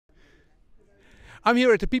I'm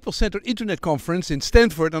here at the People-Centered Internet Conference in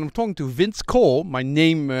Stanford, and I'm talking to Vince Kohl. My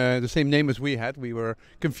name, the same name as we had. We were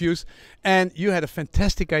confused. And you had a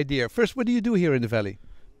fantastic idea. First, what do you do here in the Valley?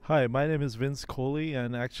 Hi, my name is Vince Kohl,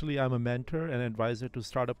 and actually I'm a mentor and advisor to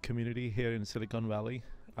startup community here in Silicon Valley.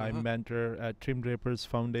 I mentor at Tim Draper's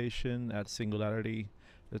Foundation, at Singularity,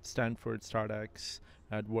 at Stanford StartX,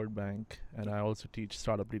 at World Bank, and I also teach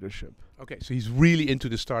startup leadership. Okay, so he's really into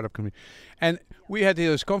the startup community. And we had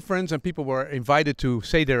this conference and people were invited to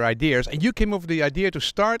say their ideas, and you came up with the idea to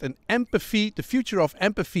start an empathy, the Future of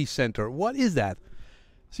Empathy Center. What is that?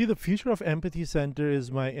 See, the Future of Empathy Center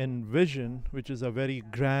is my envision, which is a very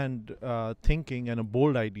grand thinking and a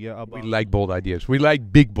bold idea about... We like bold ideas. We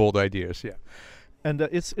like big, bold ideas, yeah. And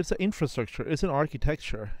it's an infrastructure, it's an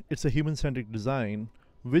architecture, it's a human-centric design,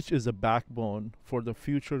 which is a backbone for the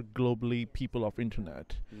future globally people of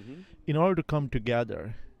internet. In order to come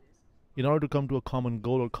together, in order to come to a common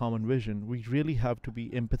goal or common vision, we really have to be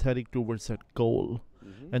empathetic towards that goal.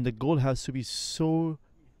 And the goal has to be so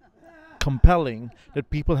compelling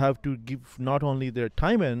that people have to give not only their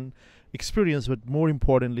time and experience, but more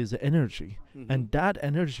importantly is the energy. And that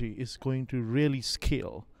energy is going to really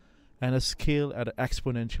scale. And a scale at an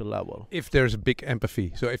exponential level. If there's a big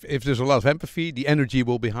empathy. So if there's a lot of empathy, the energy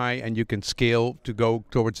will be high and you can scale to go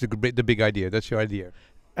towards the big idea. That's your idea.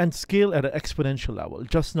 And scale at an exponential level,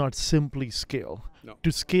 just not simply scale. No.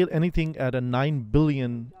 To scale anything at a 9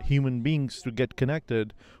 billion human beings to get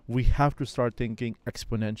connected, we have to start thinking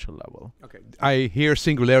exponential level. Okay. I hear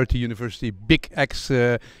Singularity University, big X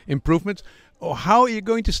improvements. Oh, how are you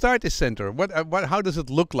going to start this center? How does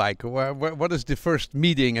it look like? What is the first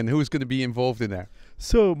meeting and who's going to be involved in there?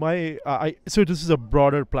 So so this is a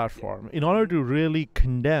broader platform. In order to really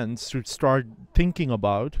condense, to start thinking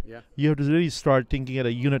about, you have to really start thinking at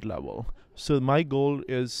a unit level. So my goal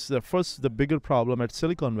is, the bigger problem at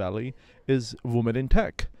Silicon Valley is women in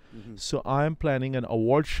tech. So I am planning an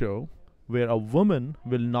award show where a woman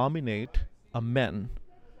will nominate a man.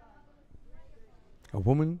 A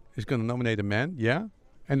woman is going to nominate a man, yeah?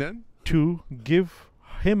 And then? To give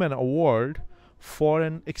him an award for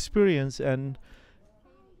an experience and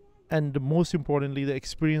most importantly, the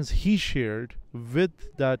experience he shared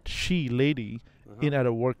with that lady at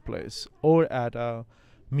a workplace or at a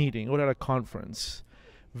meeting or at a conference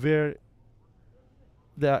where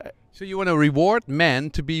So you want to reward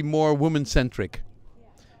men to be more woman-centric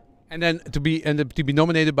and then to be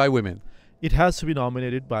nominated by women? It has to be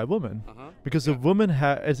nominated by women because the woman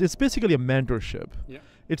it's basically a mentorship.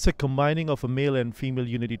 It's a combining of a male and female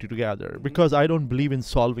unity together because I don't believe in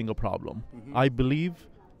solving a problem. I believe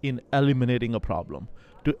in eliminating a problem.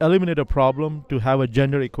 To eliminate a problem, to have a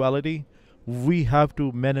gender equality,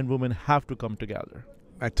 men and women have to come together.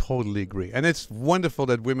 I totally agree. And it's wonderful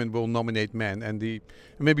that women will nominate men and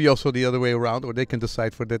maybe also the other way around, or they can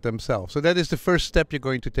decide for that themselves. So that is the first step you're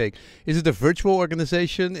going to take. Is it a virtual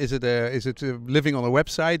organization? Is it living on a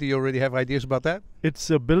website? Do you already have ideas about that?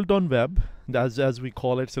 It's built on web, as we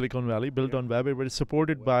call it, Silicon Valley, built on web. It was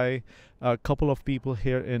supported by a couple of people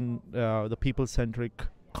here in the People-Centric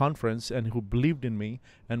Conference and who believed in me.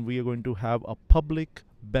 And we are going to have a public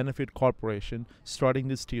benefit corporation starting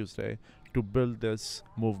this Tuesday to build this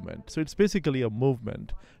movement. So it's basically a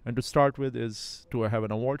movement, and to start with is to have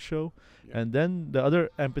an award show, and then the other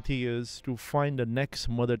empathy is to find the next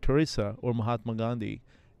Mother Teresa or Mahatma Gandhi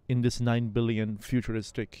in this 9 billion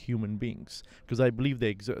futuristic human beings, because I believe they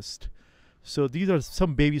exist. So these are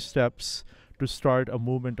some baby steps to start a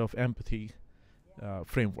movement of empathy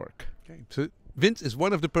framework. Okay. So Vince is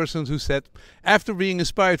one of the persons who said, after being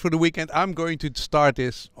inspired for the weekend, I'm going to start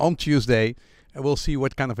this on Tuesday. And we'll see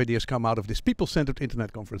what kind of ideas come out of this People-Centered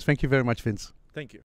Internet Conference. Thank you very much, Vince. Thank you.